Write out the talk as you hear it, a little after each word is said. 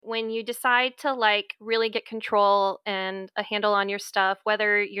when you decide to like really get control and a handle on your stuff,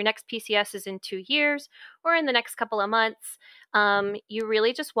 whether your next PCS is in 2 years or in the next couple of months, you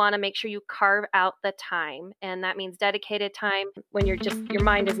really just want to make sure you carve out the time. And that means dedicated time when your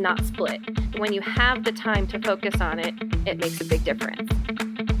mind is not split. When you have the time to focus on it, it makes a big difference.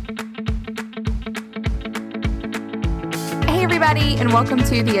 Hey, everybody, and welcome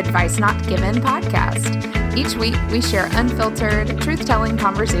to the Advice Not Given podcast. Each week, we share unfiltered, truth-telling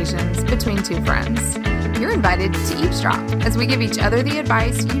conversations between two friends. You're invited to eavesdrop as we give each other the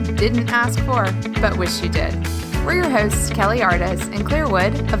advice you didn't ask for, but wish you did. We're your hosts, Kelly Artis and Claire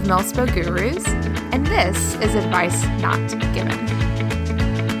Wood of Millspo Gurus, and this is Advice Not Given.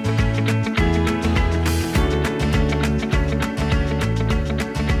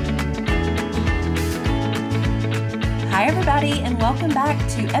 Hi, everybody, and welcome back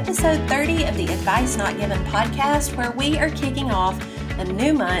to episode 30 of the Advice Not Given podcast, where we are kicking off a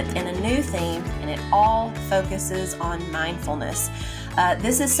new month and a new theme, and it all focuses on mindfulness.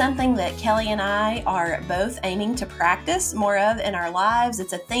 This is something that Kelly and I are both aiming to practice more of in our lives.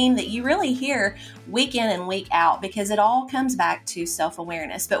 It's a theme that you really hear week in and week out because it all comes back to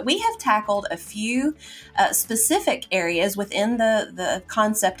self-awareness. But we have tackled a few specific areas within the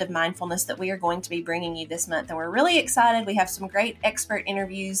concept of mindfulness that we are going to be bringing you this month. And we're really excited. We have some great expert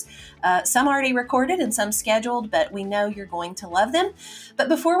interviews, some already recorded and some scheduled, but we know you're going to love them. But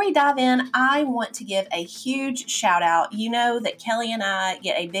before we dive in, I want to give a huge shout out. You know that Kelly and I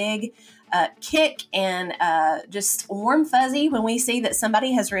get a big kick and just warm fuzzy when we see that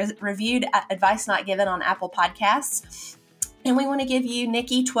somebody has reviewed Advice Not Given on Apple Podcasts. And we want to give you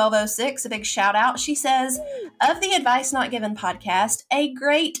Nikki1206 a big shout out. She says, of the Advice Not Given podcast, a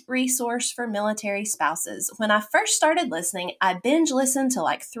great resource for military spouses. When I first started listening, I binge listened to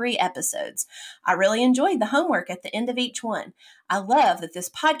like 3 episodes. I really enjoyed the homework at the end of each one. I love that this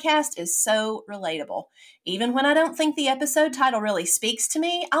podcast is so relatable. Even when I don't think the episode title really speaks to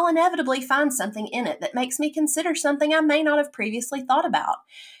me, I'll inevitably find something in it that makes me consider something I may not have previously thought about.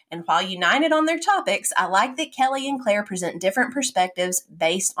 And while united on their topics, I like that Kelly and Claire present different perspectives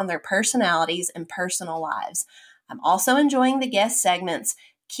based on their personalities and personal lives. I'm also enjoying the guest segments.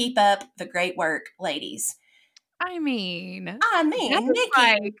 Keep up the great work, ladies. I mean, Nikki,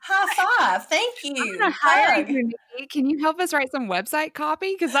 like, high five. Thank you. I'm gonna hire you, Nikki. Can you help us write some website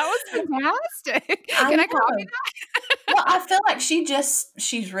copy? Because that was fantastic. Can I copy that? Well, I feel like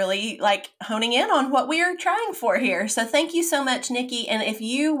she's really like honing in on what we are trying for here. So thank you so much, Nikki. And if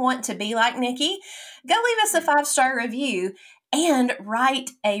you want to be like Nikki, go leave us a 5-star review and write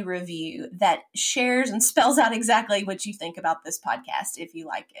a review that shares and spells out exactly what you think about this podcast if you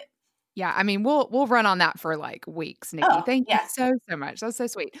like it. Yeah, I mean, we'll run on that for like weeks, Nikki. Thank you so much. That's so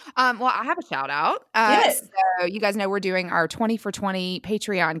sweet. Well, I have a shout out. So you guys know we're doing our 20 for 20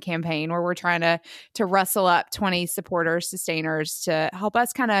 Patreon campaign where we're trying to rustle up 20 supporters, sustainers to help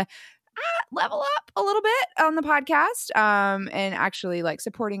us kind of level up a little bit on the podcast and actually like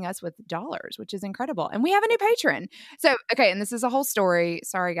supporting us with dollars, which is incredible. And we have a new patron. So, okay. And this is a whole story.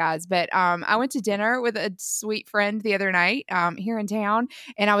 Sorry, guys. But I went to dinner with a sweet friend the other night here in town,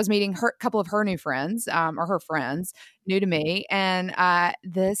 and I was meeting a couple of her new friends or her friends new to me. And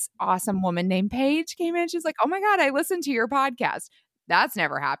this awesome woman named Paige came in. She's like, oh my God, I listened to your podcast. That's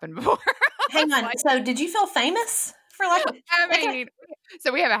never happened before. Hang on. So did you feel famous?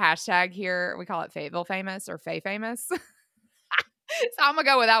 So we have a hashtag here. We call it Fayetteville Famous or Faye Famous. So I'm going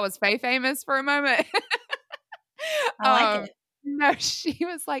to go with that was Faye Famous for a moment. I like it. No, she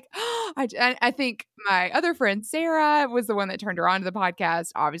was like, I think my other friend, Sarah, was the one that turned her on to the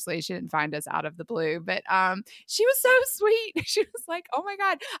podcast. Obviously, she didn't find us out of the blue, but she was so sweet. She was like, oh my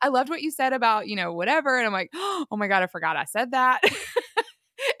God, I loved what you said about, whatever. And I'm like, oh my God, I forgot I said that.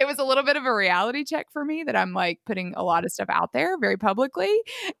 It was a little bit of a reality check for me that I'm like putting a lot of stuff out there very publicly.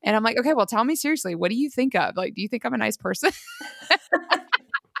 And I'm like, okay, well, tell me seriously, what do you think of? Like, do you think I'm a nice person?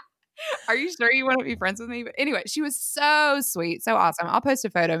 Are you sure you want to be friends with me? But anyway, she was so sweet, so awesome. I'll post a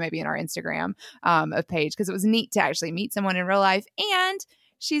photo maybe in our Instagram of Paige because it was neat to actually meet someone in real life. And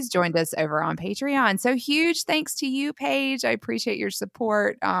she's joined us over on Patreon. So huge thanks to you, Paige. I appreciate your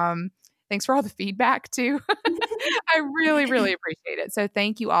support. Thanks for all the feedback too. I really, really appreciate it. So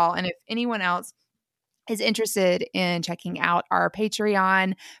thank you all. And if anyone else is interested in checking out our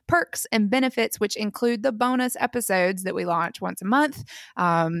Patreon perks and benefits, which include the bonus episodes that we launch once a month,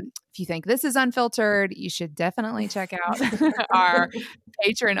 if you think this is unfiltered, you should definitely check out our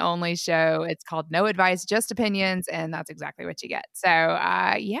patron-only show. It's called No Advice, Just Opinions, and that's exactly what you get. So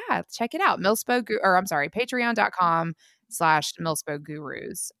check it out. Patreon.com/Millspo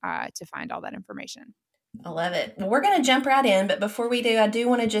Gurus to find all that information. I love it. Well, we're going to jump right in, but before we do, I do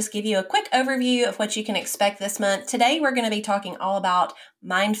want to just give you a quick overview of what you can expect this month. Today, we're going to be talking all about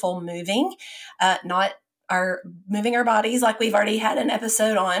mindful moving, not our moving our bodies like we've already had an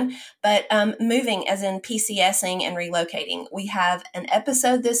episode on, but moving as in PCSing and relocating. We have an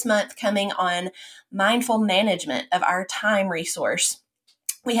episode this month coming on mindful management of our time resource.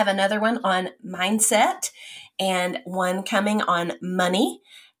 We have another one on mindset and one coming on money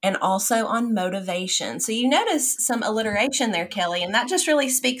and also on motivation. So you notice some alliteration there, Kelly, and that just really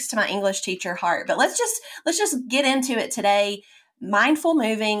speaks to my English teacher heart. But let's just get into it today. Mindful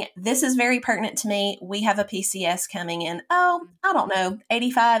moving. This is very pertinent to me. We have a PCS coming in, I don't know,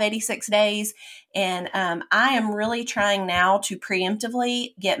 85, 86 days. And I am really trying now to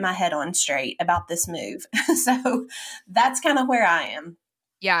preemptively get my head on straight about this move. So that's kind of where I am.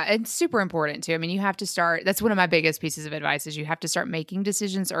 Yeah, it's super important too. I mean, you have to start, that's one of my biggest pieces of advice is you have to start making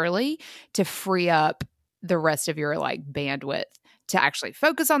decisions early to free up the rest of your like bandwidth to actually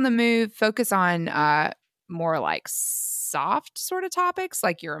focus on the move, focus on more like soft sort of topics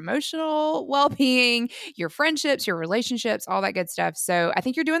like your emotional well-being, your friendships, your relationships, all that good stuff. So I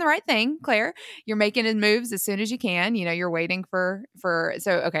think you're doing the right thing, Claire. You're making in moves as soon as you can. You know, you're waiting for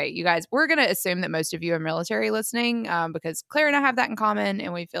okay, you guys, we're going to assume that most of you are military listening because Claire and I have that in common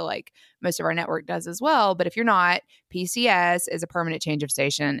and we feel like most of our network does as well. But if you're not, PCS is a permanent change of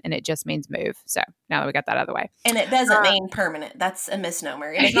station and it just means move. So now that we got that out of the way. And it doesn't mean permanent. That's a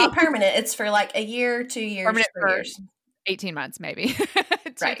misnomer. It's not permanent. It's for like a year, 2 years, permanent 3 years. 18 months, maybe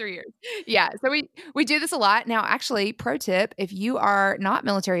 3 years. Yeah. So we do this a lot. Now, actually, pro tip, if you are not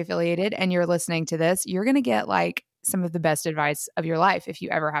military affiliated and you're listening to this, you're going to get like some of the best advice of your life if you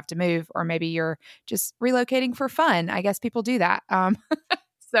ever have to move, or maybe you're just relocating for fun. I guess people do that.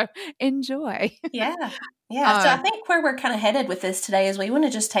 So enjoy. Yeah. Yeah. So I think where we're kind of headed with this today is we want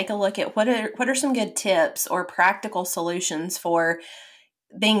to just take a look at what are some good tips or practical solutions for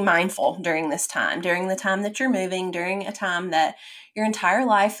being mindful during this time, during the time that you're moving, during a time that your entire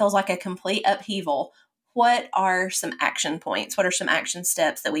life feels like a complete upheaval. What are some action points? What are some action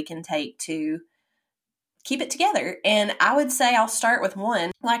steps that we can take to keep it together? And I would say I'll start with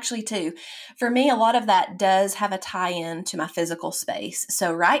one, well, actually two. For me, a lot of that does have a tie-in to my physical space.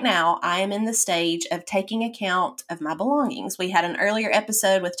 So right now, I am in the stage of taking account of my belongings. We had an earlier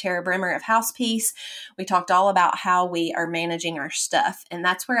episode with Tara Brimmer of House Peace. We talked all about how we are managing our stuff. And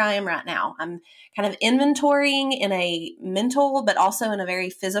that's where I am right now. I'm kind of inventorying in a mental, but also in a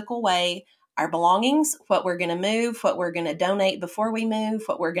very physical way, our belongings, what we're going to move, what we're going to donate before we move,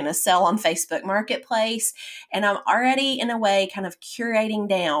 what we're going to sell on Facebook Marketplace. And I'm already in a way kind of curating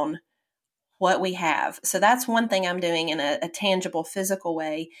down what we have. So that's one thing I'm doing in a tangible, physical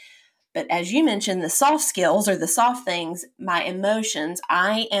way. But as you mentioned, the soft skills or the soft things, my emotions,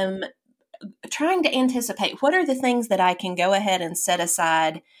 I am trying to anticipate what are the things that I can go ahead and set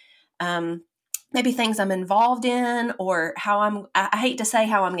aside, maybe things I'm involved in, or I hate to say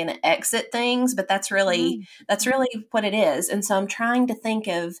how I'm going to exit things, but that's really what it is. And so I'm trying to think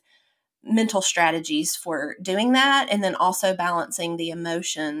of mental strategies for doing that. And then also balancing the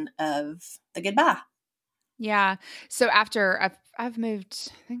emotion of the goodbye. Yeah. So after I've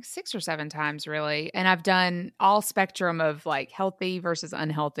moved, I think 6 or 7 times really, and I've done all spectrum of like healthy versus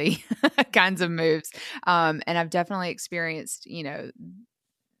unhealthy kinds of moves. And I've definitely experienced,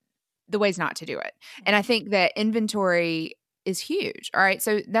 the ways not to do it. And I think that inventory is huge. All right.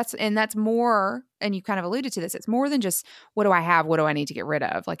 So that's more, and you kind of alluded to this, it's more than just what do I have? What do I need to get rid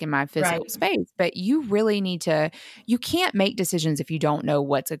of? Like in my physical space, but you really need you can't make decisions if you don't know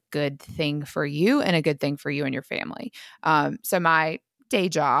what's a good thing for you and a good thing for you and your family. So my day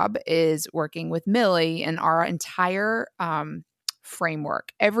job is working with Millie, and our entire,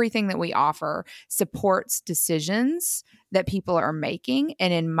 framework, everything that we offer supports decisions that people are making.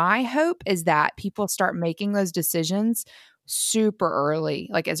 And in my hope is that people start making those decisions super early,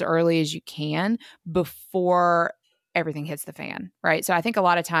 like as early as you can before everything hits the fan, right? So I think a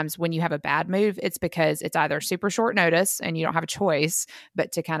lot of times when you have a bad move, it's because it's either super short notice and you don't have a choice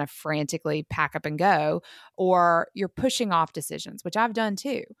but to kind of frantically pack up and go, or you're pushing off decisions, which I've done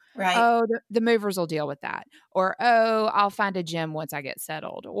too. Right. Oh, the movers will deal with that. Or, oh, I'll find a gym once I get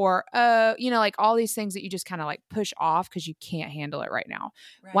settled. Or, like all these things that you just kind of like push off because you can't handle it right now.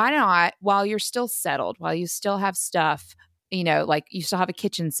 Right. Why not, while you're still settled, while you still have stuff, like you still have a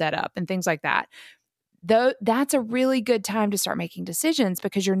kitchen set up and things like that, though, that's a really good time to start making decisions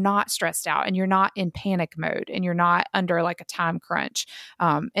because you're not stressed out and you're not in panic mode and you're not under like a time crunch.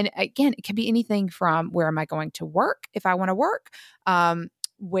 And again, it can be anything from where am I going to work if I want to work?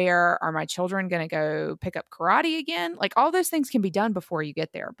 where are my children going to go pick up karate again? Like all those things can be done before you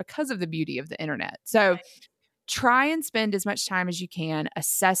get there because of the beauty of the internet. So try and spend as much time as you can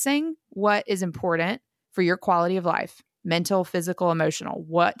assessing what is important for your quality of life, mental, physical, emotional.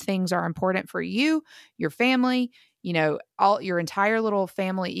 What things are important for you, your family, all your entire little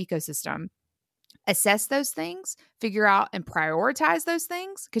family ecosystem. Assess those things, figure out and prioritize those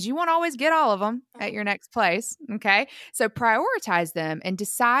things because you won't always get all of them at your next place. Okay. So prioritize them and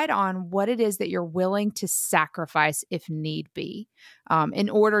decide on what it is that you're willing to sacrifice if need be, in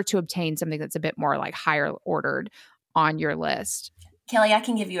order to obtain something that's a bit more like higher ordered on your list. Kelly, I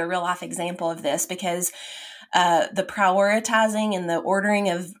can give you a real life example of this because the prioritizing and the ordering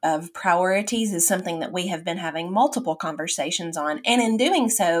of priorities is something that we have been having multiple conversations on. And in doing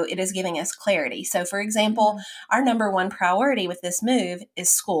so, it is giving us clarity. So, for example, our number one priority with this move is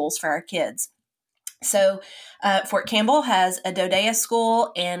schools for our kids. So Fort Campbell has a Dodea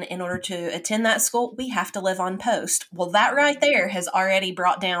school, and in order to attend that school, we have to live on post. Well, that right there has already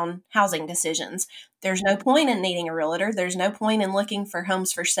brought down housing decisions. There's no point in needing a realtor. There's no point in looking for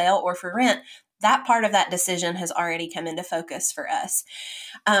homes for sale or for rent. That part of that decision has already come into focus for us.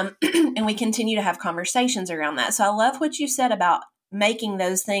 And we continue to have conversations around that. So I love what you said about making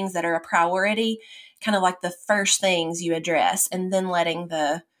those things that are a priority kind of like the first things you address, and then letting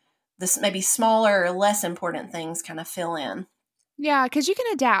the maybe smaller or less important things kind of fill in. Yeah, because you can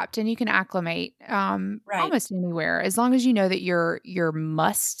adapt and you can acclimate almost anywhere as long as you know that your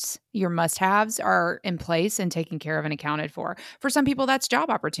must-haves are in place and taken care of and accounted for. For some people, that's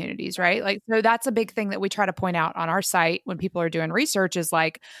job opportunities, right? Like, so that's a big thing that we try to point out on our site when people are doing research is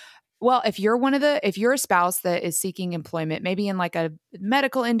like, well, if you're a spouse that is seeking employment, maybe in like a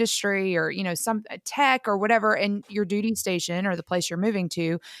medical industry or, some tech or whatever, and your duty station or the place you're moving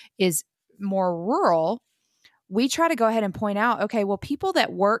to is more rural, we try to go ahead and point out, okay, well, people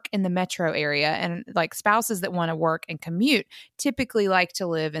that work in the metro area and like spouses that want to work and commute typically like to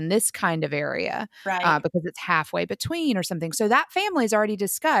live in this kind of area, right? Because it's halfway between or something. So that family is already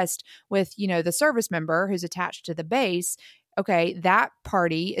discussed with, the service member who's attached to the base. Okay, that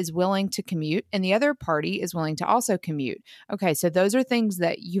party is willing to commute and the other party is willing to also commute. Okay, so those are things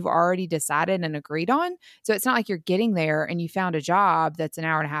that you've already decided and agreed on. So it's not like you're getting there and you found a job that's an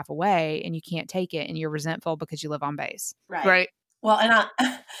hour and a half away and you can't take it and you're resentful because you live on base. Right. Well, and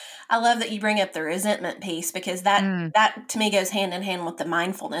I love that you bring up the resentment piece because that to me goes hand in hand with the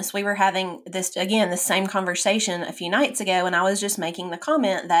mindfulness. We were having the same conversation a few nights ago, and I was just making the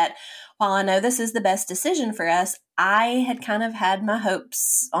comment that while I know this is the best decision for us, I had kind of had my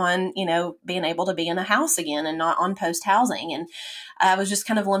hopes on, being able to be in a house again and not on post housing. And I was just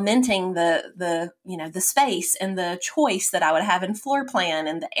kind of lamenting the space and the choice that I would have in floor plan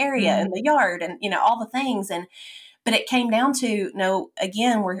and the area and the yard and, all the things. But it came down to,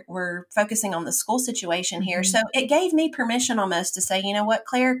 again, we're focusing on the school situation here. So it gave me permission almost to say, you know what,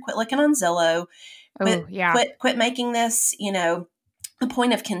 Claire, quit looking on Zillow. Quit making this, a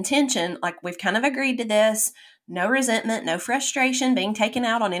point of contention. Like, we've kind of agreed to this. No resentment, no frustration being taken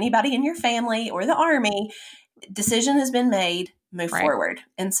out on anybody in your family or the Army. Decision has been made. Move forward.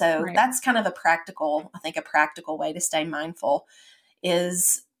 And so that's kind of a practical way to stay mindful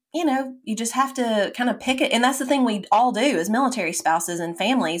is, you just have to kind of pick it. And that's the thing we all do as military spouses and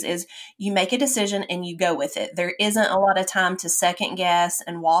families is you make a decision and you go with it. There isn't a lot of time to second guess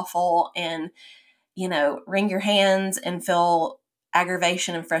and waffle and, wring your hands and feel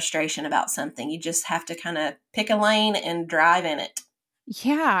aggravation and frustration about something. You just have to kind of pick a lane and drive in it.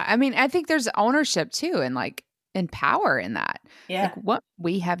 Yeah. I mean, I think there's ownership too and power in that. Yeah. Like what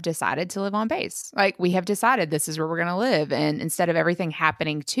we have decided to live on base. Like we have decided this is where we're going to live. And instead of everything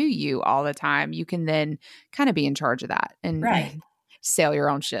happening to you all the time, you can then kind of be in charge of that and sail your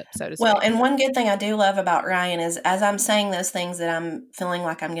own ship, so to speak. Well, and one good thing I do love about Ryan is as I'm saying those things that I'm feeling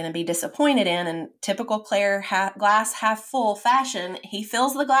like I'm going to be disappointed in typical Claire glass half full fashion, he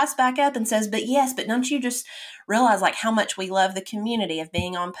fills the glass back up and says, but don't you just realize like how much we love the community of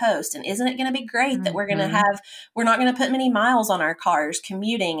being on post? And isn't it going to be great that we're not going to put many miles on our cars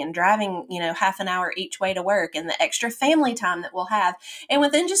commuting and driving, half an hour each way to work and the extra family time that we'll have. And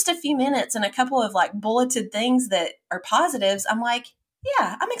within just a few minutes and a couple of like bulleted things that are positives, I'm like,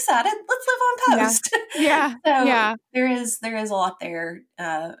 yeah, I'm excited. Let's live on post. Yeah. So there is a lot there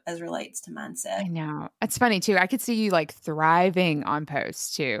as relates to mindset. I know. It's funny too. I could see you like thriving on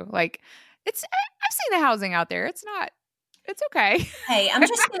post too. Like I've seen the housing out there. It's okay. Hey, I'm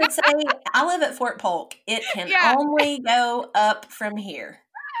just going to say, I live at Fort Polk. It can only go up from here.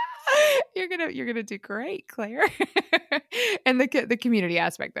 You're gonna do great, Claire. And the community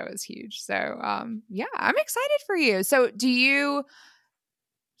aspect though is huge. So I'm excited for you. So do you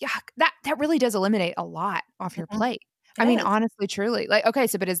yeah, that really does eliminate a lot off your Mhm. plate. It I mean, is. honestly, truly. Like, okay,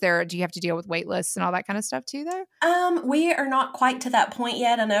 so but do you have to deal with wait lists and all that kind of stuff too, though? We are not quite to that point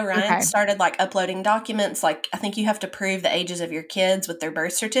yet. I know Ryan Okay. started like uploading documents. Like, I think you have to prove the ages of your kids with their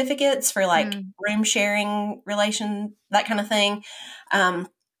birth certificates for like room sharing relation, that kind of thing.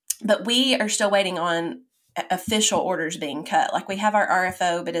 But we are still waiting on official orders being cut. Like, we have our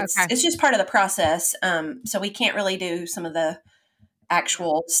RFO, but Okay. it's just part of the process. So we can't really do some of the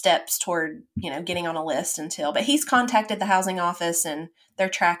actual steps toward, getting on a list until, but he's contacted the housing office and they're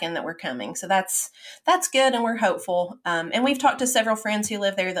tracking that we're coming. So that's good. And we're hopeful. And we've talked to several friends who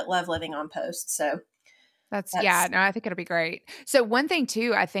live there that love living on post. So Yeah, no, I think it'll be great. So one thing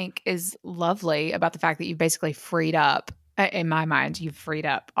too, I think is lovely about the fact that you've basically freed up, in my mind, you've freed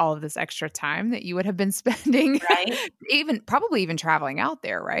up all of this extra time that you would have been spending, right. probably even traveling out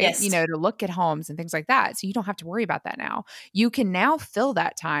there, right? Yes. To look at homes and things like that. So you don't have to worry about that now. You can now fill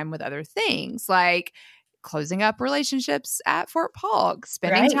that time with other things like closing up relationships at Fort Polk,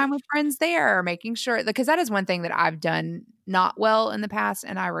 spending Right. time with friends there, making sure, because that is one thing that I've done not well in the past,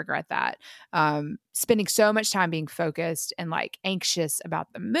 and I regret that. Spending so much time being focused and like anxious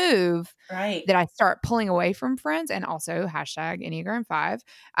about the move Right. that I start pulling away from friends, and also #Enneagram 5.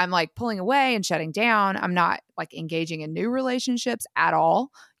 I'm like pulling away and shutting down. I'm not like engaging in new relationships at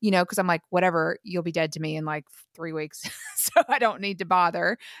all, because I'm like, whatever, you'll be dead to me in like 3 weeks. So I don't need to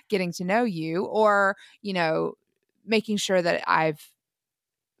bother getting to know you, or, making sure that I've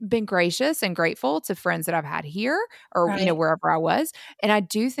been gracious and grateful to friends that I've had here or, Right. wherever I was. And I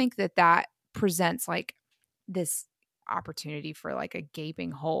do think that presents like this opportunity for like a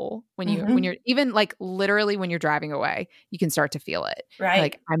gaping hole when you're even like literally when you're driving away, you can start to feel it. Right.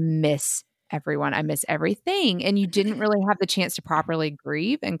 Like, I miss everyone. I miss everything. And you didn't really have the chance to properly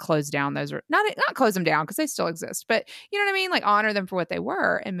grieve and close down those, not close them down because they still exist, but you know what I mean? Like, honor them for what they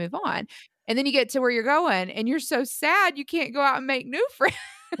were and move on. And then you get to where you're going and you're so sad you can't go out and make new friends.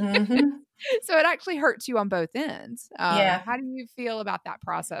 So it actually hurts you on both ends. Yeah. How do you feel about that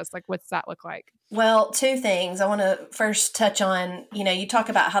process? Like, what's that look like? Well, two things. I want to first touch on, you talk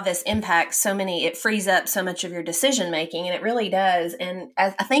about how this impacts it frees up so much of your decision making, and it really does. And I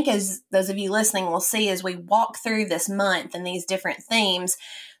think as those of you listening will see, as we walk through this month and these different themes,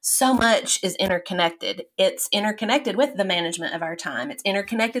 so much is interconnected. It's interconnected with the management of our time. It's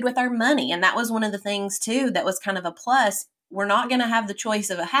interconnected with our money. And that was one of the things too, that was kind of a plus. We're not going to have the choice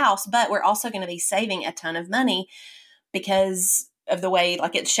of a house, but we're also going to be saving a ton of money because of the way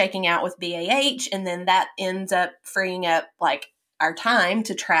like it's shaking out with BAH. And then that ends up freeing up like our time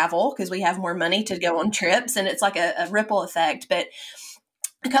to travel because we have more money to go on trips, and it's like a ripple effect. But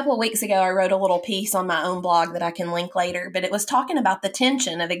a couple of weeks ago, I wrote a little piece on my own blog that I can link later, but it was talking about the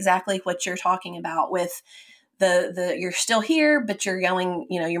tension of exactly what you're talking about with the you're still here, but you're going,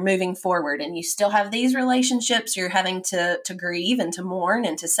 you're moving forward, and you still have these relationships you're having to grieve and to mourn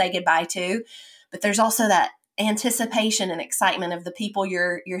and to say goodbye to. But there's also that anticipation and excitement of the people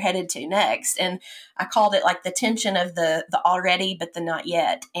you're headed to next. And I called it like the tension of the already, but the not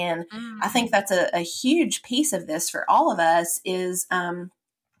yet. And I think that's a huge piece of this for all of us is,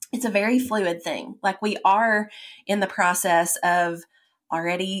 it's a very fluid thing. Like, we are in the process of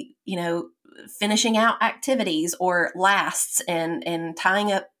already, finishing out activities or lasts and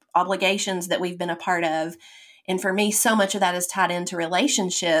tying up obligations that we've been a part of. And for me, so much of that is tied into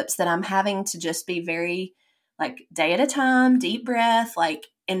relationships that I'm having to just be very like day at a time, deep breath, like,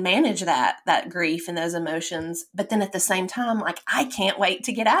 and manage that grief and those emotions. But then at the same time, like, I can't wait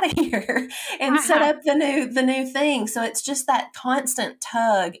to get out of here and set up the new thing. So it's just that constant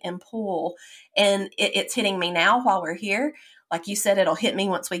tug and pull, and it's hitting me now while we're here. Like you said, it'll hit me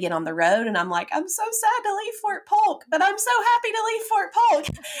once we get on the road, and I'm like, I'm so sad to leave Fort Polk, but I'm so happy to leave Fort Polk.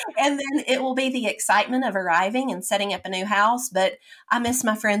 And then it will be the excitement of arriving and setting up a new house, but I miss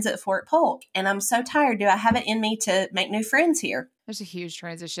my friends at Fort Polk, and I'm so tired. Do I have it in me to make new friends here? There's a huge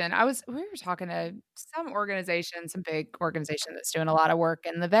transition. We were talking to some big organization that's doing a lot of work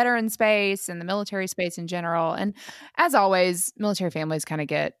in the veteran space and the military space in general. And as always, military families kind of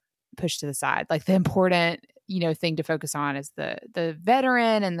get pushed to the side. Like, the important thing to focus on is the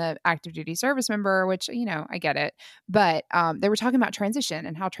veteran and the active duty service member, which, I get it. But they were talking about transition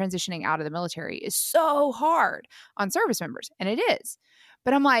and how transitioning out of the military is so hard on service members. And it is.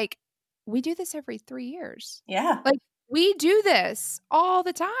 But I'm like, we do this every 3 years. Yeah. Like, we do this all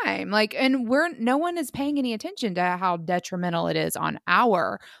the time. Like, and no one is paying any attention to how detrimental it is on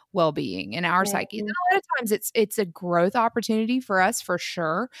our well-being and our psyche. And a lot of times it's a growth opportunity for us, for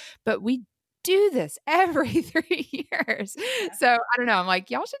sure. But we do this every 3 years. So I don't know. I'm like,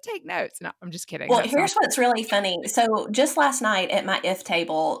 y'all should take notes. No, I'm just kidding. Well, here's what's really funny. So just last night at my IF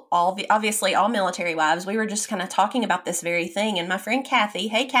table, obviously all military wives, we were just kind of talking about this very thing. And my friend Kathy,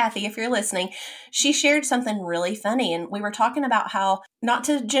 hey, Kathy, if you're listening, she shared something really funny. And we were talking about how, not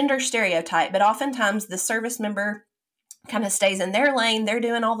to gender stereotype, but oftentimes the service member kind of stays in their lane. They're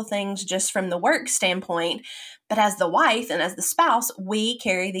doing all the things just from the work standpoint. But as the wife and as the spouse, we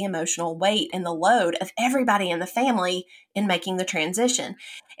carry the emotional weight and the load of everybody in the family in making the transition.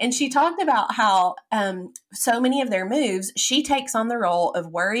 And she talked about how so many of their moves, she takes on the role of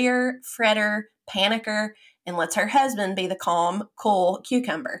worrier, fretter, panicker, and lets her husband be the calm, cool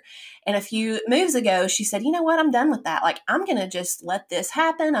cucumber. And a few moves ago, she said, you know what? I'm done with that. Like, I'm going to just let this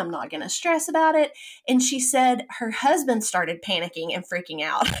happen. I'm not going to stress about it. And she said her husband started panicking and freaking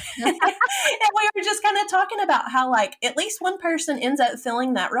out. And we were just kind of talking about how, like, at least one person ends up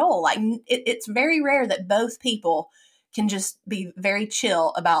filling that role. Like, it's very rare that both people can just be very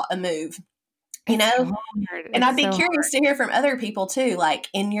chill about a move. You know, and I'd be curious to hear from other people too. Like,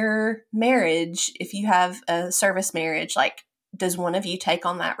 in your marriage, if you have a service marriage, like, does one of you take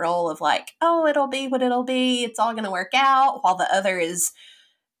on that role of like, oh, it'll be what it'll be, it's all going to work out, while the other is,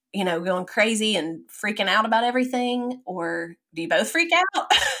 you know, going crazy and freaking out about everything? Or do you both freak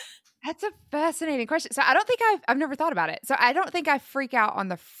out? That's a fascinating question. So I don't think I've never thought about it. So I don't think I freak out on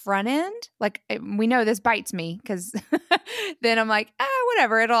the front end. Like, we know this bites me because then I'm like,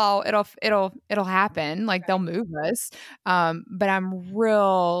 whatever, it'll happen. Like, they'll move us. But I'm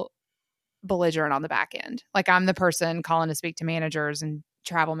real belligerent on the back end. Like, I'm the person calling to speak to managers and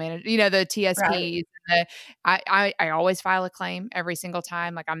travel managers, you know, the TSPs. Right. I always file a claim every single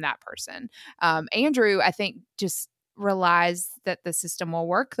time. Like, I'm that person. Andrew, I think, just realize that the system will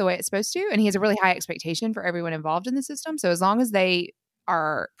work the way it's supposed to, and he has a really high expectation for everyone involved in the system. So as long as they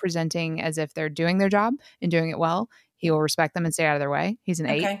are presenting as if they're doing their job and doing it well, he will respect them and stay out of their way. He's an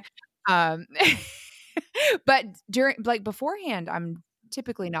 8. But beforehand, I'm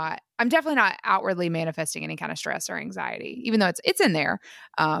definitely not outwardly manifesting any kind of stress or anxiety, even though it's in there.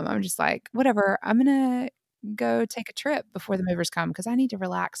 I'm just like, whatever, I'm gonna go take a trip before the movers come because I need to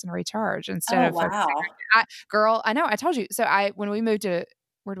relax and recharge instead of girl, I know, I told you. So when we moved to,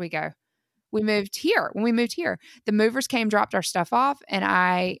 where do we go? When we moved here, the movers came, dropped our stuff off, and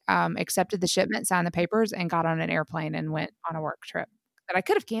I accepted the shipment, signed the papers, and got on an airplane and went on a work trip that I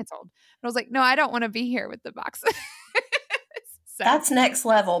could have canceled. But I was like, no, I don't want to be here with the boxes. So. That's next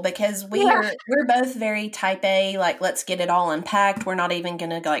level, because we're both very type A, like, let's get it all unpacked. We're not even going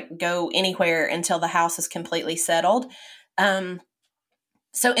to like go anywhere until the house is completely settled.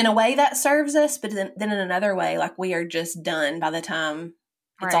 So in a way that serves us, but then in another way, like, we are just done by the time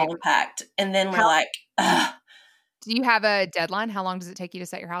it's all unpacked. And then we're like, ugh. Do you have a deadline? How long does it take you to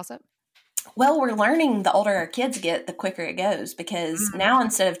set your house up? Well, we're learning the older our kids get, the quicker it goes, because now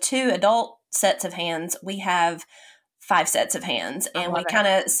instead of 2 adult sets of hands, we have 5 sets of hands. And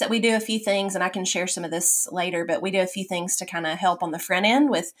we do a few things, and I can share some of this later, but we do a few things to kind of help on the front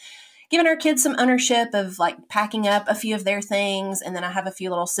end with giving our kids some ownership of like packing up a few of their things. And then I have a few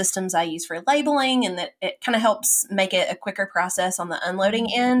little systems I use for labeling, and that it kind of helps make it a quicker process on the unloading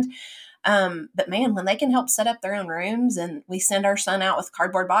end. But man, when they can help set up their own rooms, and we send our son out with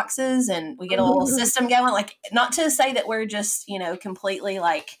cardboard boxes and we get a little system going, like, not to say that we're just, you know, completely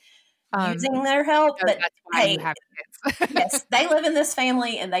like using their help, but hey, yes, they live in this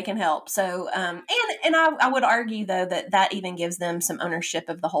family and they can help. So, and I would argue though that even gives them some ownership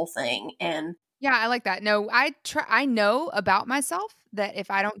of the whole thing. And yeah, I like that. No, I know about myself that if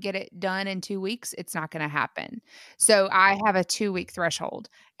I don't get it done in 2 weeks, it's not going to happen. So I have a 2-week threshold.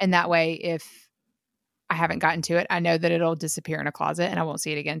 And that way, if I haven't gotten to it, I know that it'll disappear in a closet and I won't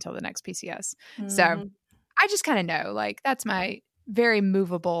see it again until the next PCS. Mm-hmm. So I just kind of know, like, that's my very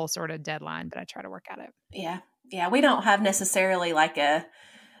movable sort of deadline, but I try to work at it. Yeah. Yeah. We don't have necessarily like a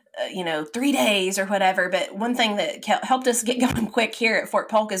 3 days or whatever. But one thing that helped us get going quick here at Fort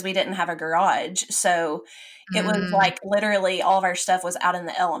Polk is we didn't have a garage. So it was like literally all of our stuff was out in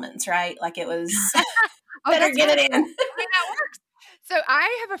the elements, right? Like, it was better get it in. That works. So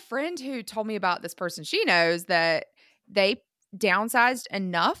I have a friend who told me about this person she knows that they downsized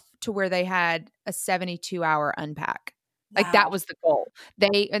enough to where they had a 72-hour unpack. Like, that was the goal.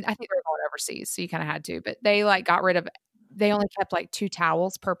 And I think they were going overseas, so you kind of had to, but they like got rid of, they only kept like 2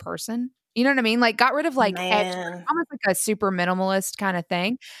 towels per person. You know what I mean? Like, got rid of like extra, almost like a super minimalist kind of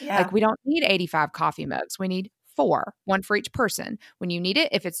thing. Yeah. Like, we don't need 85 coffee mugs. We need 4, one for each person. When you need it,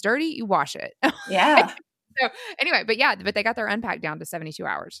 if it's dirty, you wash it. Yeah. So anyway, but they got their unpack down to 72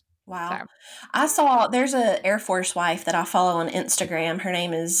 hours. Wow. So. I saw there's a Air Force wife that I follow on Instagram. Her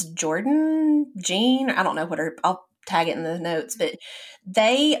name is Jordan Jean. I don't know what I'll tag it in the notes, but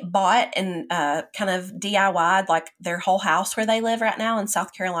they bought and kind of DIY'd like their whole house where they live right now in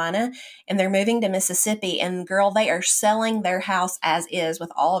South Carolina, and they're moving to Mississippi. And girl, they are selling their house as is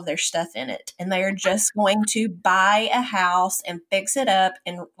with all of their stuff in it. And they are just going to buy a house and fix it up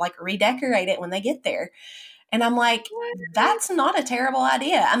and like redecorate it when they get there. And I'm like, that's not a terrible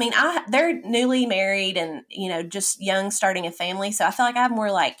idea. I mean, they're newly married and, just young, starting a family. So I feel like I have more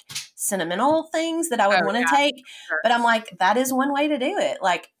like sentimental things that I would want to take. Sure. But I'm like, that is one way to do it.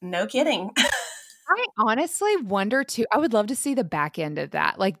 Like, no kidding. I honestly wonder too. I would love to see the back end of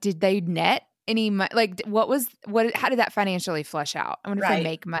that. Like, did they net any money? Like, how did that financially flesh out? I wonder if they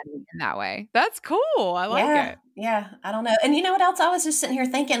make money in that way. That's cool. I like it. Yeah, I don't know. And you know what else? I was just sitting here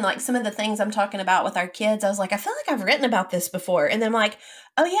thinking, like, some of the things I'm talking about with our kids. I was like, I feel like I've written about this before. And then I'm like,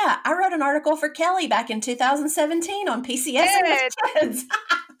 oh yeah, I wrote an article for Kelly back in 2017 on PCS and with kids.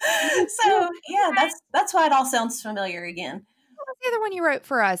 So yeah, that's why it all sounds familiar again. What was the other one you wrote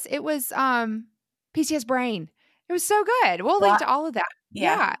for us? It was PCS Brain. It was so good. We'll link to all of that.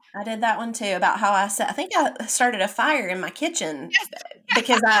 Yeah, I did that one too, about how I think I started a fire in my kitchen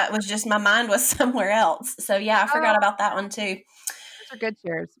because my mind was somewhere else. So yeah, I forgot about that one too. Those are good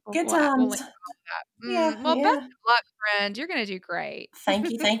cheers. Good times. Best of luck, friend. You're going to do great. Thank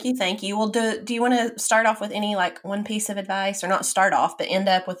you. Well, do you want to start off with any like one piece of advice, or not start off, but end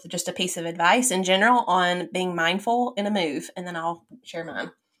up with just a piece of advice in general on being mindful in a move, and then I'll share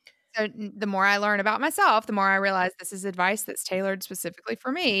mine. So the more I learn about myself, the more I realize this is advice that's tailored specifically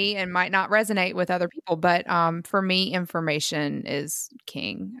for me and might not resonate with other people. But for me, information is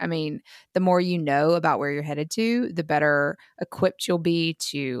king. I mean, the more you know about where you're headed to, the better equipped you'll be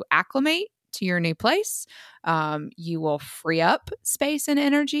to acclimate to your new place. You will free up space and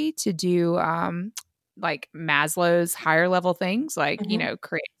energy to do like Maslow's higher level things, like,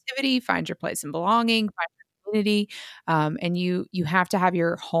 creativity, find your place and belonging, find community, and you have to have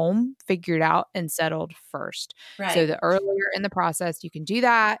your home figured out and settled first. Right. So the earlier in the process you can do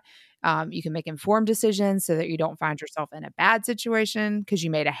that, you can make informed decisions so that you don't find yourself in a bad situation because you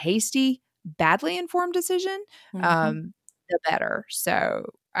made a hasty, badly informed decision. The better. So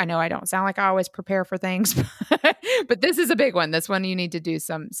I know I don't sound like I always prepare for things, but this is a big one. This one you need to do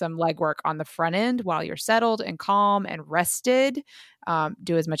some legwork on the front end while you're settled and calm and rested.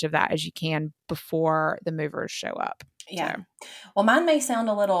 Do as much of that as you can before the movers show up. Yeah. So. Well, mine may sound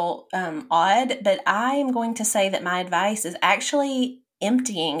a little odd, but I am going to say that my advice is actually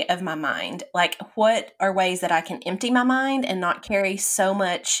emptying of my mind. Like, what are ways that I can empty my mind and not carry so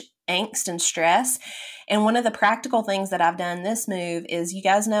much angst and stress? And one of the practical things that I've done this move is, you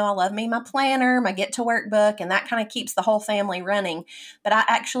guys know I love me my planner, my get to work book, and that kind of keeps the whole family running. But I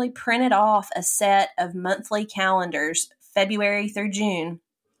actually printed off a set of monthly calendars, February through June.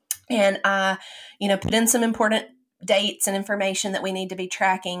 And I, put in some important dates and information that we need to be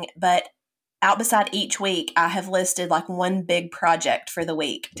tracking. But out beside each week, I have listed like one big project for the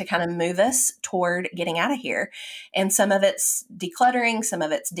week to kind of move us toward getting out of here. And some of it's decluttering, some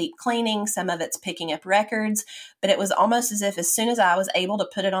of it's deep cleaning, some of it's picking up records. But it was almost as if as soon as I was able to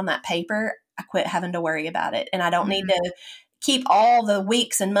put it on that paper, I quit having to worry about it. And I don't need to keep all the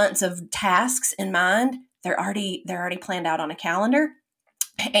weeks and months of tasks in mind. They're already planned out on a calendar.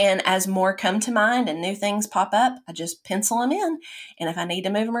 And as more come to mind and new things pop up, I just pencil them in. And if I need to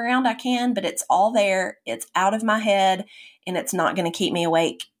move them around, I can, but it's all there. It's out of my head, and it's not going to keep me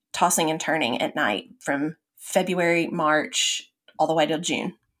awake, tossing and turning at night from February, March, all the way to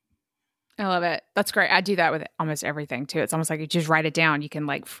June. I love it. That's great. I do that with almost everything too. It's almost like you just write it down. You can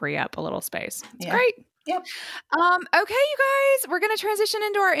like free up a little space. It's great. Yep. Okay, you guys, we're going to transition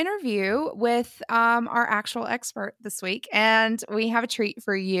into our interview with our actual expert this week. And we have a treat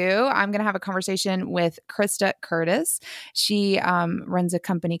for you. I'm going to have a conversation with Krista Curtis. She runs a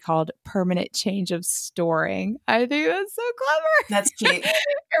company called Permanent Change of Storing. I think that's so clever. That's cute.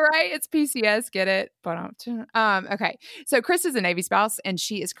 Right? It's PCS. Get it? Okay. So Krista's a Navy spouse, and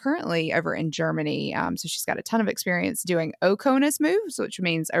she is currently over in Germany. So she's got a ton of experience doing OCONUS moves, which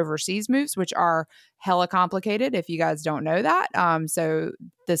means overseas moves, which are hella complicated if you guys don't know that. So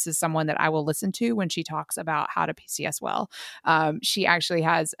this is someone that I will listen to when she talks about how to PCS well. She actually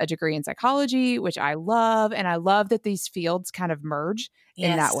has a degree in psychology, which I love. And I love that these fields kind of merge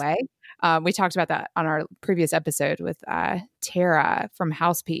in that way. We talked about that on our previous episode with Tara from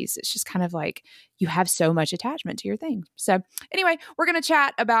Housepiece. It's just kind of like you have so much attachment to your thing. So anyway, we're going to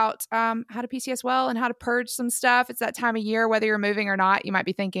chat about how to PCS well and how to purge some stuff. It's that time of year, whether you're moving or not. You might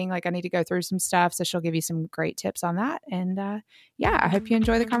be thinking like, I need to go through some stuff. So she'll give you some great tips on that. And I hope you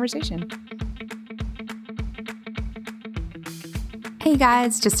enjoy the conversation. Hey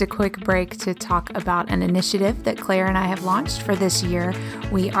guys, just a quick break to talk about an initiative that Claire and I have launched for this year.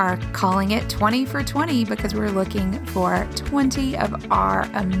 We are calling it 20 for 20 because we're looking for 20 of our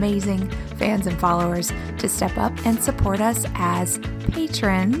amazing fans and followers to step up and support us as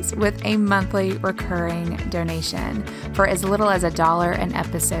patrons with a monthly recurring donation. For as little as $1 an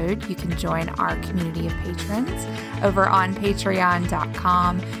episode, you can join our community of patrons over on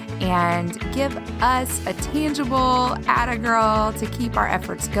patreon.com and give us a tangible atta-girl to keep our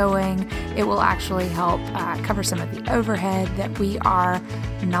efforts going. It will actually help cover some of the overhead that we are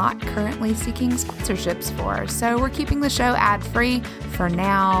not currently seeking sponsorships for. So we're keeping the show ad-free for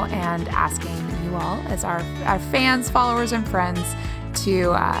now and asking you all as our fans, followers, and friends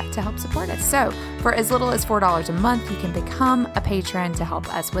to help support us. So for as little as $4 a month, you can become a patron to help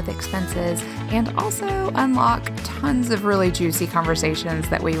us with expenses and also unlock tons of really juicy conversations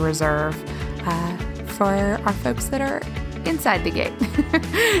that we reserve for our folks that are inside the gate.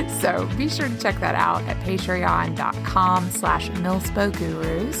 So be sure to check that out at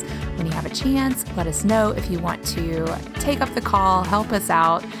patreon.com/milspogurus. When you have a chance, let us know if you want to take up the call, help us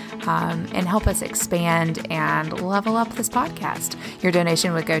out, and help us expand and level up this podcast. Your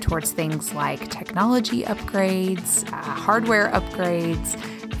donation would go towards things like technology upgrades, hardware upgrades,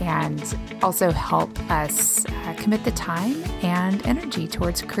 and also help us commit the time and energy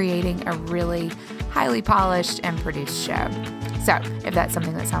towards creating a really highly polished and produced show. So if that's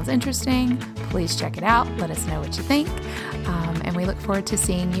something that sounds interesting, please check it out. Let us know what you think. And we look forward to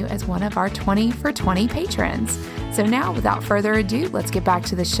seeing you as one of our 20 for 20 patrons. So now, without further ado, let's get back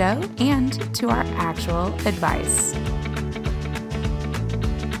to the show and to our actual advice.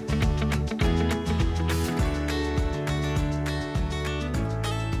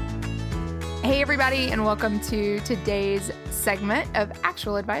 Hey everybody, and welcome to today's segment of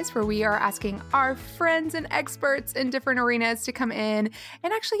Actual Advice, where we are asking our friends and experts in different arenas to come in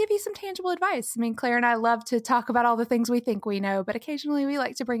and actually give you some tangible advice. I mean, Claire and I love to talk about all the things we think we know, but occasionally we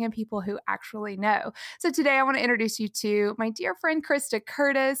like to bring in people who actually know. So today I want to introduce you to my dear friend, Krista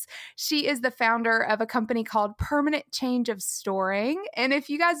Curtis. She is the founder of a company called Permanent Change of Storing. And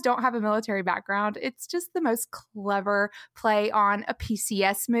if you guys don't have a military background, it's just the most clever play on a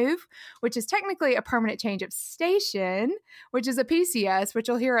PCS move, which is technically a permanent change of station, which is a PCS, which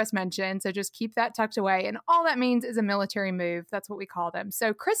you'll hear us mention. So just keep that tucked away. And all that means is a military move. That's what we call them.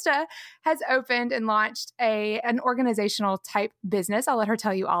 So Krista has opened and launched an organizational type business. I'll let her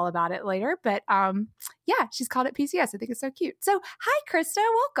tell you all about it later. But she's called it PCS. I think it's so cute. So hi, Krista.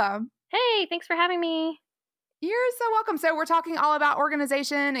 Welcome. Hey, thanks for having me. You're so welcome. So we're talking all about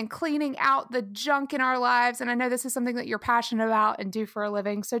organization and cleaning out the junk in our lives. And I know this is something that you're passionate about and do for a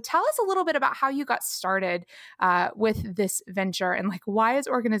living. So tell us a little bit about how you got started with this venture and like, why is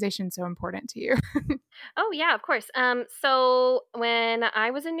organization so important to you? Oh, yeah, of course. So when I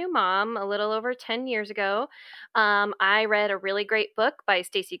was a new mom a little over 10 years ago, I read a really great book by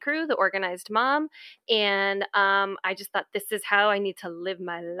Stacy Crew, The Organized Mom. And I just thought, this is how I need to live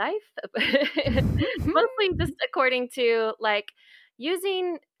my life. Mostly just according to like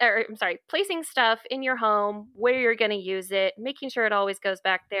placing stuff in your home where you're going to use it, making sure it always goes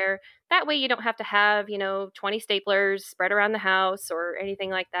back there. That way you don't have to have, 20 staplers spread around the house or anything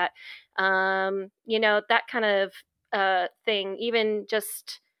like that. That kind of thing. Even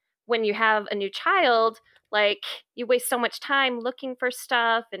just when you have a new child, like you waste so much time looking for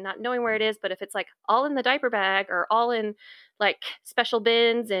stuff and not knowing where it is. But if it's like all in the diaper bag or all in like special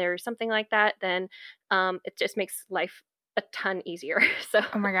bins or something like that, then it just makes life a ton easier. So,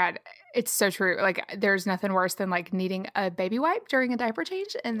 oh my God, it's so true. Like there's nothing worse than like needing a baby wipe during a diaper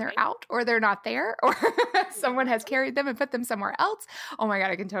change and they're out or they're not there or someone has carried them and put them somewhere else. Oh my God,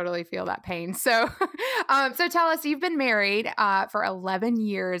 I can totally feel that pain. So, so tell us, you've been married for 11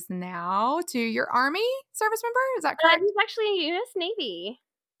 years now to your Army service member. Is that correct? He's actually U.S. Navy.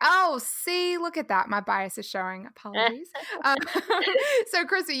 Oh, see, look at that. My bias is showing. Apologies. So,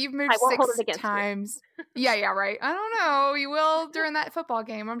 Krista, you've moved 6 times. Yeah, right. I don't know. You will during that football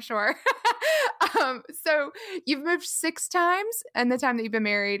game, I'm sure. So you've moved 6 times in the time that you've been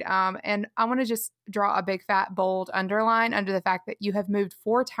married. And I want to just draw a big, fat, bold underline under the fact that you have moved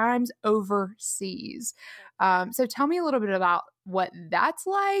 4 times overseas. So tell me a little bit about what that's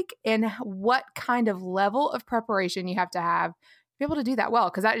like and what kind of level of preparation you have to have be able to do that well?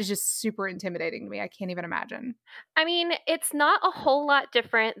 Because that is just super intimidating to me. I can't even imagine. I mean, it's not a whole lot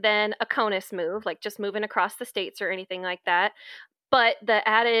different than a CONUS move, like just moving across the states or anything like that. But the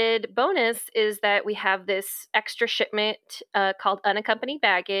added bonus is that we have this extra shipment called unaccompanied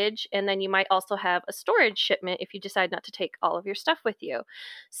baggage. And then you might also have a storage shipment if you decide not to take all of your stuff with you.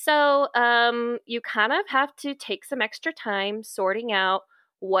 So you kind of have to take some extra time sorting out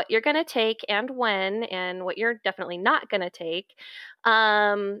what you're going to take and when, and what you're definitely not going to take.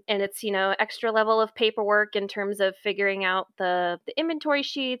 And it's, extra level of paperwork in terms of figuring out the inventory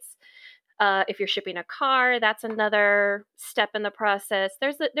sheets. If you're shipping a car, that's another step in the process.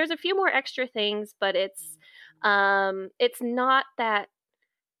 There's a few more extra things, but it's not that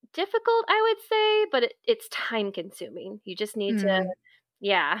difficult, I would say, but it's time consuming. You just need to,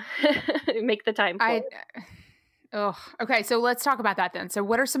 make the time for it. Oh, okay. So let's talk about that then. So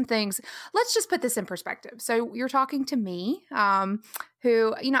what are some things, let's just put this in perspective. So you're talking to me,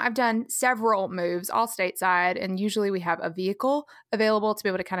 who, I've done several moves all stateside, and usually we have a vehicle available to be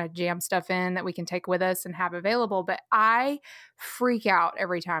able to kind of jam stuff in that we can take with us and have available. But I freak out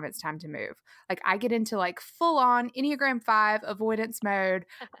every time it's time to move. Like I get into like full on Enneagram 5 avoidance mode.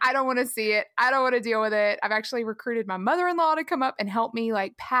 I don't want to see it. I don't want to deal with it. I've actually recruited my mother-in-law to come up and help me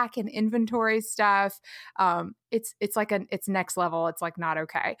like pack and inventory stuff. It's like it's next level. It's like not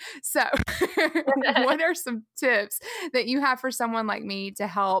okay. So what are some tips that you have for someone like me to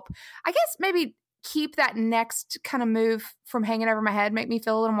help, I guess maybe keep that next kind of move from hanging over my head, make me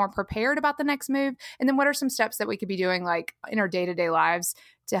feel a little more prepared about the next move? And then what are some steps that we could be doing like in our day-to-day lives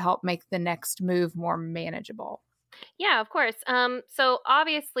to help make the next move more manageable? Yeah, of course. So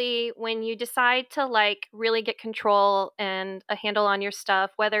obviously, when you decide to like really get control and a handle on your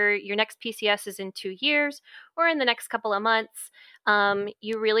stuff, whether your next PCS is in 2 years or in the next couple of months,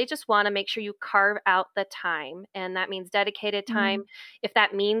 you really just want to make sure you carve out the time. And that means dedicated time. If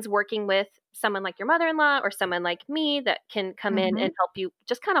that means working with someone like your mother-in-law or someone like me that can come in and help you,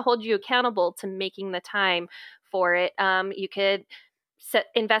 just kind of hold you accountable to making the time for it. You could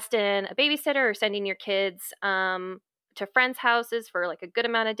invest in a babysitter or sending your kids to friends' houses for like a good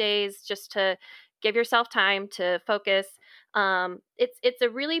amount of days just to give yourself time to focus. It's a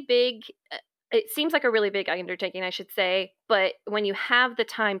really big, it seems like a really big undertaking, I should say, but when you have the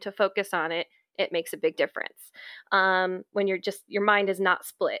time to focus on it, it makes a big difference. When your mind is not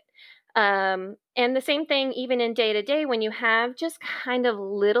split. And the same thing, even in day to day, when you have just kind of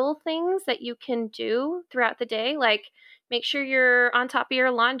little things that you can do throughout the day, like make sure you're on top of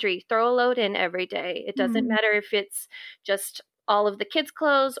your laundry, throw a load in every day. It doesn't matter if it's just all of the kids'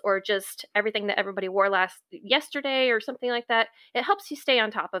 clothes or just everything that everybody wore yesterday or something like that. It helps you stay on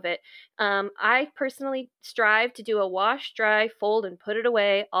top of it. I personally strive to do a wash, dry, fold, and put it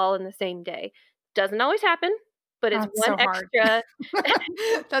away all in the same day. Doesn't always happen, but it's one extra.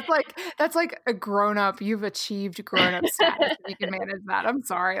 That's like a grown up. You've achieved grown up status. You can manage that. I'm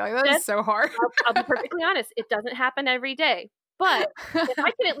sorry. Like that is so hard. I'll be perfectly honest. It doesn't happen every day. But if I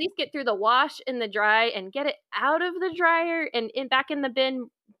can at least get through the wash and the dry and get it out of the dryer and back in the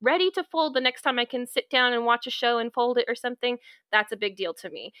bin, ready to fold the next time I can sit down and watch a show and fold it or something, that's a big deal to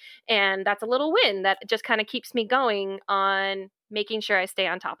me. And that's a little win that just kind of keeps me going on making sure I stay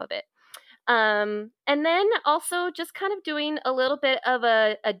on top of it. And then also just kind of doing a little bit of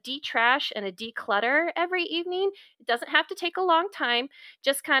a de-trash and a declutter every evening. It doesn't have to take a long time.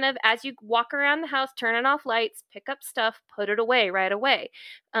 Just kind of as you walk around the house, turning off lights, pick up stuff, put it away right away.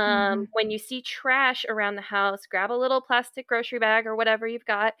 When you see trash around the house, grab a little plastic grocery bag or whatever you've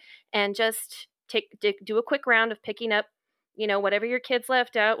got and just do a quick round of picking up whatever your kids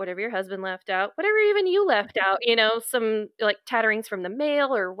left out, whatever your husband left out, whatever even you left out, some like tatterings from the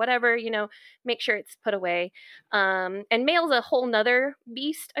mail or whatever, make sure it's put away. And mail's a whole nother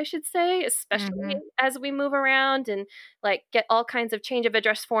beast, I should say, especially as we move around and like get all kinds of change of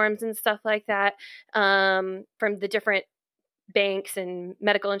address forms and stuff like that from the different banks and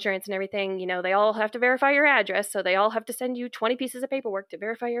medical insurance and everything. They all have to verify your address. So they all have to send you 20 pieces of paperwork to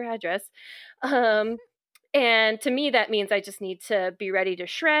verify your address. And to me, that means I just need to be ready to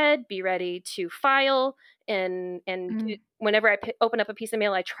shred, be ready to file. And whenever I open up a piece of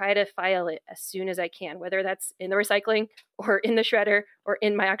mail, I try to file it as soon as I can, whether that's in the recycling or in the shredder or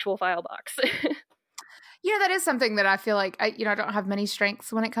in my actual file box. That is something that I feel like I don't have many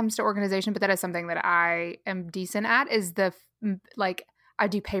strengths when it comes to organization, but that is something that I am decent at is I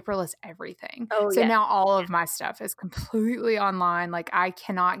do paperless everything. Oh, So yeah. now all of my stuff is completely online. Like I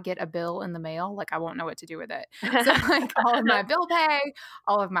cannot get a bill in the mail. Like I won't know what to do with it. So like all of my bill pay,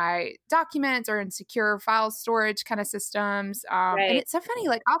 all of my documents are in secure file storage kind of systems. And Right. it's so funny.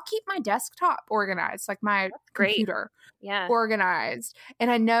 Like I'll keep my desktop organized, like my Great. computer Yeah. organized. And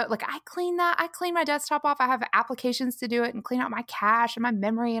I know like I clean my desktop off. I have applications to do it and clean out my cache and my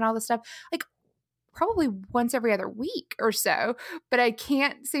memory and all this stuff. Like probably once every other week or so, but I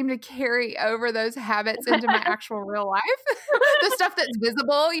can't seem to carry over those habits into my actual real life. The stuff that's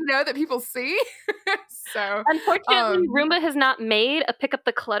visible, you know, that people see. So unfortunately, Roomba has not made a pick up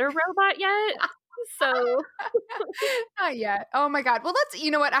the clutter robot yet. So not yet. Oh my God. Well,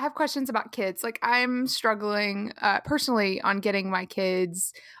 you know what? I have questions about kids. Like I'm struggling personally on getting my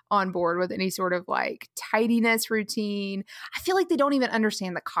kids on board with any sort of like tidiness routine. I feel like they don't even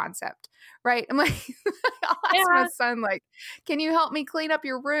understand the concept, right? I'm like, I'll ask my son, like, can you help me clean up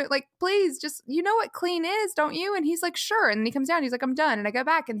your room? Like, please, just, you know what clean is, don't you? And he's like, sure. And then he comes down, he's like, I'm done. And I go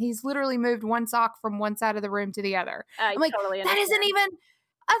back and he's literally moved one sock from one side of the room to the other. I'm like, totally that isn't even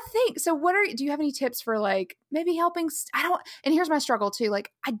a thing. So do you have any tips for like maybe helping? And here's my struggle too.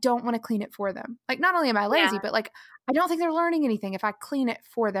 Like, I don't want to clean it for them. Like, not only am I lazy, but like, I don't think they're learning anything if I clean it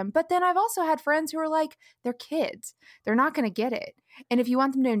for them. But then I've also had friends who are like, they're kids. They're not going to get it. And if you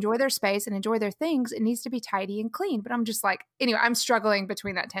want them to enjoy their space and enjoy their things, it needs to be tidy and clean. But I'm just like, anyway, I'm struggling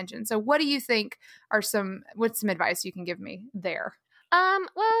between that tension. So what do you think what's some advice you can give me there?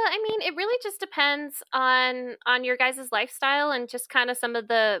 Well, I mean, it really just depends on your guys' lifestyle and just kind of some of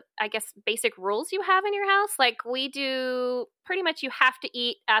the, I guess, basic rules you have in your house. Like we do pretty much, you have to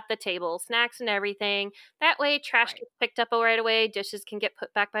eat at the table, snacks and everything. That way trash gets picked up right away. Dishes can get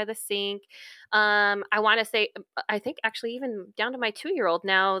put back by the sink. I want to say, I think actually even down to my 2-year-old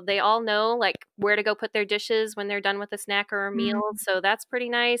now, they all know like where to go put their dishes when they're done with a snack or a meal. Mm-hmm. So that's pretty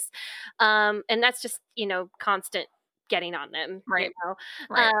nice. And that's just, constant getting on them, right?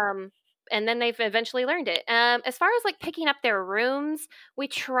 Right. And then they've eventually learned it. As far as like picking up their rooms, we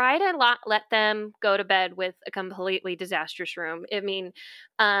try to let them go to bed with a completely disastrous room. I mean,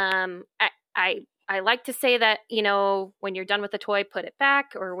 I like to say that, when you're done with the toy, put it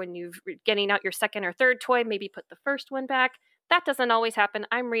back, or when you're getting out your second or third toy, maybe put the first one back. That doesn't always happen.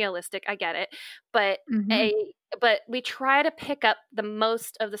 I'm realistic. I get it. But but we try to pick up the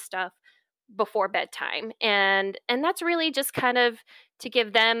most of the stuff before bedtime. And that's really just kind of to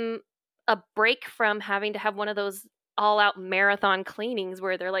give them a break from having to have one of those all-out marathon cleanings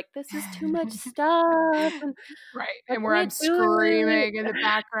where they're like, this is too much stuff. Right. And where I'm screaming in the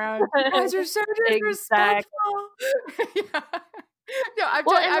background. You guys are so disrespectful. Yeah. No,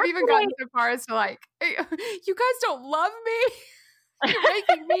 I've even gotten so far as to like, hey, you guys don't love me. You're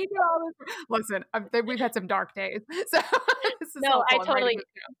making me do all this. Listen, we've had some dark days. So this is no, I totally.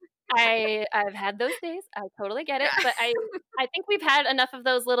 I've had those days. I totally get it. But I think we've had enough of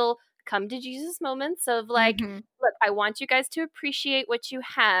those little come to Jesus moments of like, look, I want you guys to appreciate what you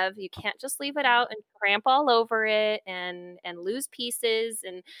have. You can't just leave it out and tramp all over it and lose pieces.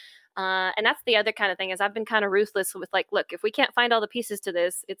 And that's the other kind of thing is I've been kind of ruthless with like, look, if we can't find all the pieces to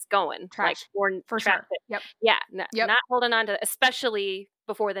this, it's going. Trash. Like, we're for sure. Yep. Yeah. Not holding on to, especially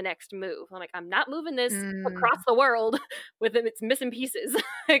before the next move. I'm like, I'm not moving this across the world with its missing pieces.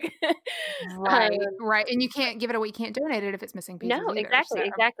 Right. And you can't give it away. You can't donate it if it's missing pieces. No, either,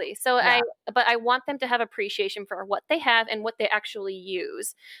 exactly. So but I want them to have appreciation for what they have and what they actually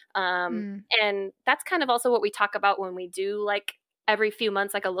use. And that's kind of also what we talk about when we do like every few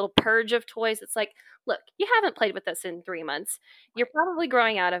months, like a little purge of toys. It's like, look, you haven't played with this in 3 months. You're probably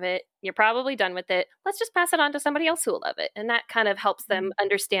growing out of it. You're probably done with it. Let's just pass it on to somebody else who will love it. And that kind of helps them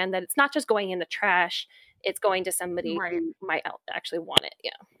understand that it's not just going in the trash. It's going to somebody who might actually want it.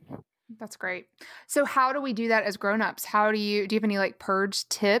 Yeah. That's great. So how do we do that as grownups? Do you have any like purge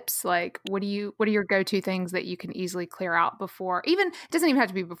tips? Like what are your go-to things that you can easily clear out before, even, it doesn't even have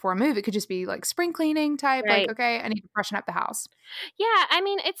to be before a move. It could just be like spring cleaning type, like, okay, I need to freshen up the house. Yeah. I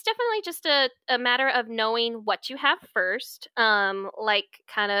mean, it's definitely just a matter of knowing what you have first. Like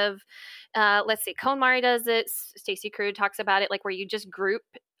kind of, let's see, KonMari does it. Stacey Crude talks about it, like where you just group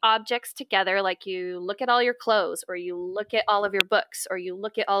objects together, like you look at all your clothes or you look at all of your books or you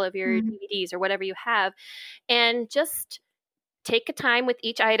look at all of your DVDs or whatever you have, and just take a time with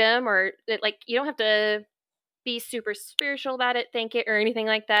each item, or like you don't have to be super spiritual about it, thank it, or anything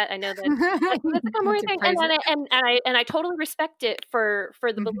like that. I know that that's a KonMari thing, and I totally respect it for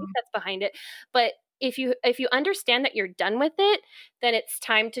the belief that's behind it. But if you understand that you're done with it, then it's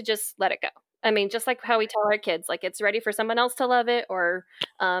time to just let it go. I mean, just like how we tell our kids, like it's ready for someone else to love it, or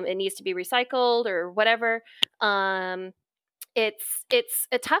it needs to be recycled or whatever. it's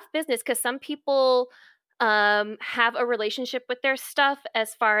a tough business because some people have a relationship with their stuff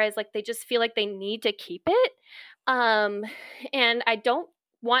as far as like they just feel like they need to keep it. And I don't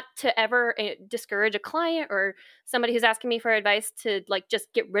want to ever discourage a client or somebody who's asking me for advice to like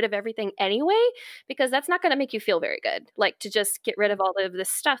just get rid of everything anyway, because that's not going to make you feel very good. Like to just get rid of all of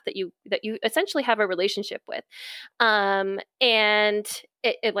this stuff that you essentially have a relationship with. And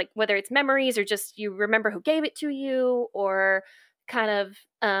it like whether it's memories or just you remember who gave it to you or kind of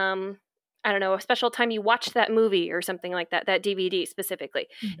I don't know, a special time you watched that movie or something like that DVD specifically.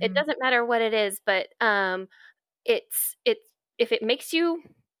 Mm-hmm. It doesn't matter what it is, but it's if it makes you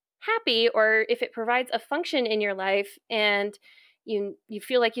happy or if it provides a function in your life and you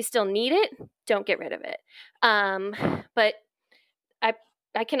feel like you still need it, don't get rid of it. But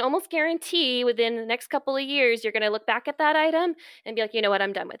I can almost guarantee within the next couple of years, you're going to look back at that item and be like, you know what,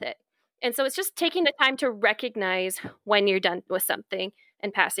 I'm done with it. And so it's just taking the time to recognize when you're done with something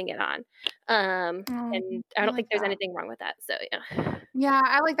and passing it on. And I don't think there's anything wrong with that. So yeah. Yeah,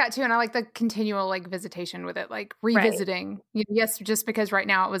 I like that too. And I like the continual like visitation with it, like revisiting. Right. Yes, just because right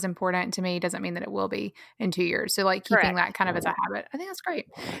now it was important to me doesn't mean that it will be in 2 years. So like keeping that kind of as a habit. I think that's great.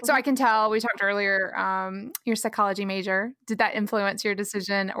 So I can tell, we talked earlier, your psychology major, did that influence your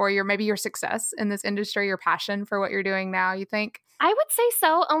decision or maybe your success in this industry, your passion for what you're doing now, you think? I would say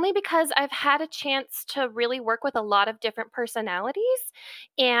so, only because I've had a chance to really work with a lot of different personalities.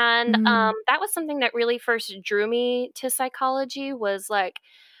 And that was something that really first drew me to psychology, was like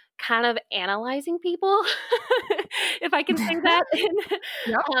kind of analyzing people, if I can say that.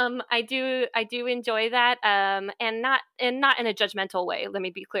 Yep. I do enjoy that, and not in a judgmental way. Let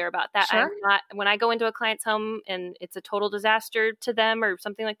me be clear about that. Sure. I'm not, when I go into a client's home and it's a total disaster to them or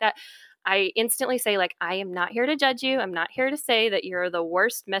something like that, I instantly say, like, I am not here to judge you. I'm not here to say that you're the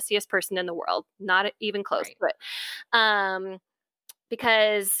worst, messiest person in the world. Not even close to it.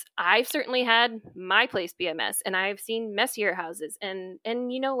 Because I've certainly had my place be a mess, and I've seen messier houses. And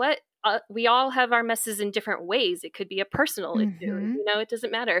you know what? We all have our messes in different ways. It could be a personal issue. You know, it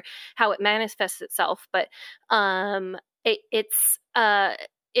doesn't matter how it manifests itself. But it's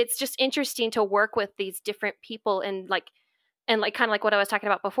just interesting to work with these different people and kind of like what I was talking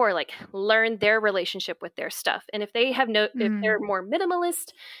about before, like learn their relationship with their stuff. And if they have if they're more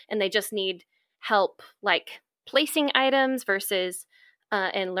minimalist and they just need help, like placing items versus,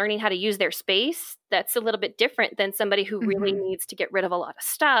 and learning how to use their space, that's a little bit different than somebody who really needs to get rid of a lot of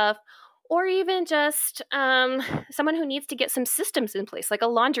stuff, or even just someone who needs to get some systems in place, like a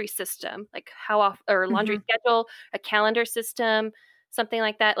laundry system, like how often, or laundry schedule, a calendar system, something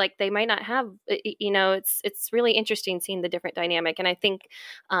like that. Like they might not have, you know, it's really interesting seeing the different dynamic. And I think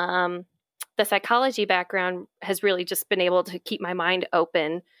the psychology background has really just been able to keep my mind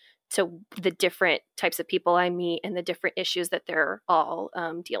open to the different types of people I meet and the different issues that they're all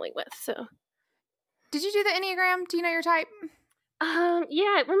dealing with. So, did you do the Enneagram? Do you know your type?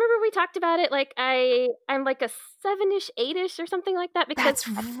 Yeah, remember we talked about it. Like I'm like a 7-ish, 8-ish or something like that, because that's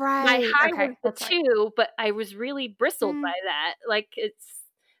right. My high was the 2, but I was really bristled by that. Like it's,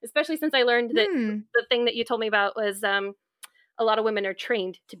 especially since I learned that the thing that you told me about was a lot of women are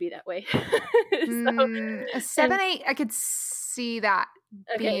trained to be that way. A 7-8, I could see that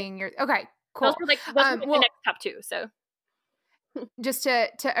being your cool. Those were like the next top 2. So just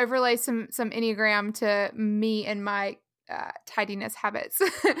to overlay some Enneagram to me and my tidiness habits.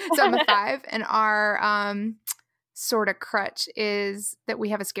 So I'm a 5, and our sort of crutch is that we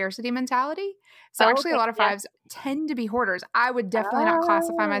have a scarcity mentality. So actually a lot of 5s tend to be hoarders. I would definitely not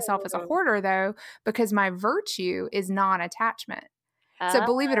classify myself as a hoarder though, because my virtue is non-attachment. So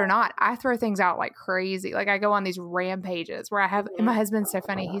believe it or not, I throw things out like crazy. Like I go on these rampages where I have, and my husband's so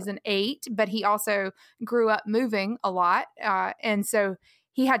funny. He's an 8, but he also grew up moving a lot. And so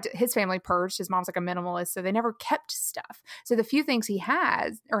he had his family purged. His mom's like a minimalist, so they never kept stuff. So the few things he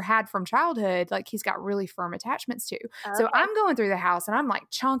has or had from childhood, like he's got really firm attachments to. Okay. So I'm going through the house and I'm like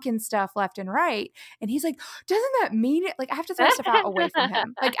chunking stuff left and right. And he's like, doesn't that mean it? Like I have to throw stuff out away from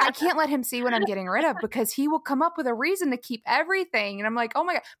him. Like I can't let him see what I'm getting rid of, because he will come up with a reason to keep everything. And I'm like, oh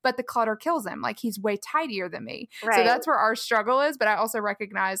my God, but the clutter kills him. Like he's way tidier than me. Right. So that's where our struggle is. But I also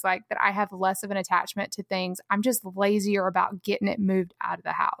recognize like that I have less of an attachment to things. I'm just lazier about getting it moved out of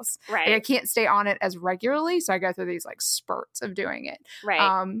the house. Right. Like I can't stay on it as regularly. So I go through these like spurts of doing it. Right.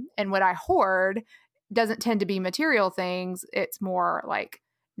 And what I hoard doesn't tend to be material things. It's more like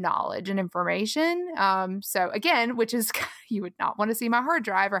knowledge and information. So again, which is, you would not want to see my hard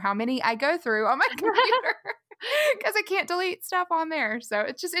drive or how many I go through on my computer because I can't delete stuff on there. So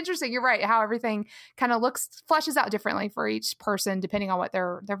it's just interesting. You're right. How everything kind of fleshes out differently for each person, depending on what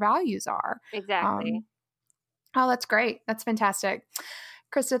their values are. Exactly. Oh, that's great. That's fantastic.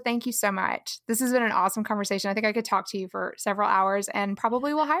 Krista, thank you so much. This has been an awesome conversation. I think I could talk to you for several hours and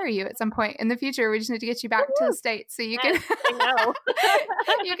probably will hire you at some point in the future. We just need to get you back to the States so you can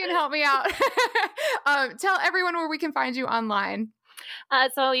you can help me out. Tell everyone where we can find you online.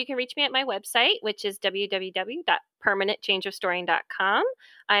 So you can reach me at my website, which is www.permanentchangeofstoring.com.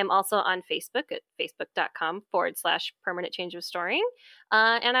 I am also on Facebook at facebook.com/permanentchangeofstoring.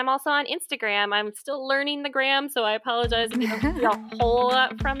 And I'm also on Instagram. I'm still learning the gram, so I apologize if you don't see a whole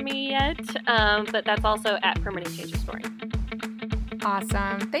lot from me yet. But that's also at Permanent Change of Storing.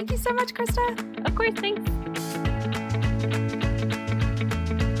 Awesome. Thank you so much, Krista. Of course, thanks.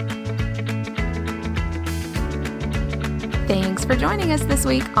 Thanks for joining us this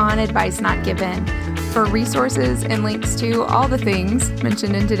week on Advice Not Given. For resources and links to all the things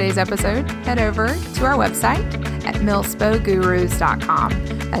mentioned in today's episode, head over to our website at milspogurus.com.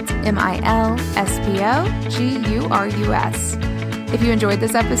 That's MILSPOGURUS. If you enjoyed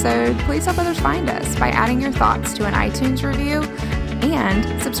this episode, please help others find us by adding your thoughts to an iTunes review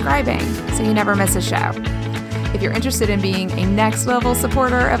and subscribing so you never miss a show. If you're interested in being a next level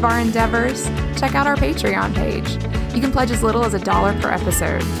supporter of our endeavors, check out our Patreon page. You can pledge as little as $1 per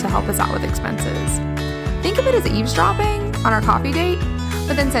episode to help us out with expenses. Think of it as eavesdropping on our coffee date,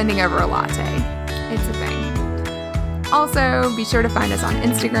 but then sending over a latte. It's a thing. Also, be sure to find us on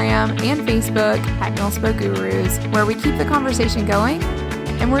Instagram and Facebook at Milspo Gurus, where we keep the conversation going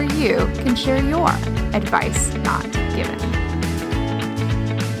and where you can share your advice not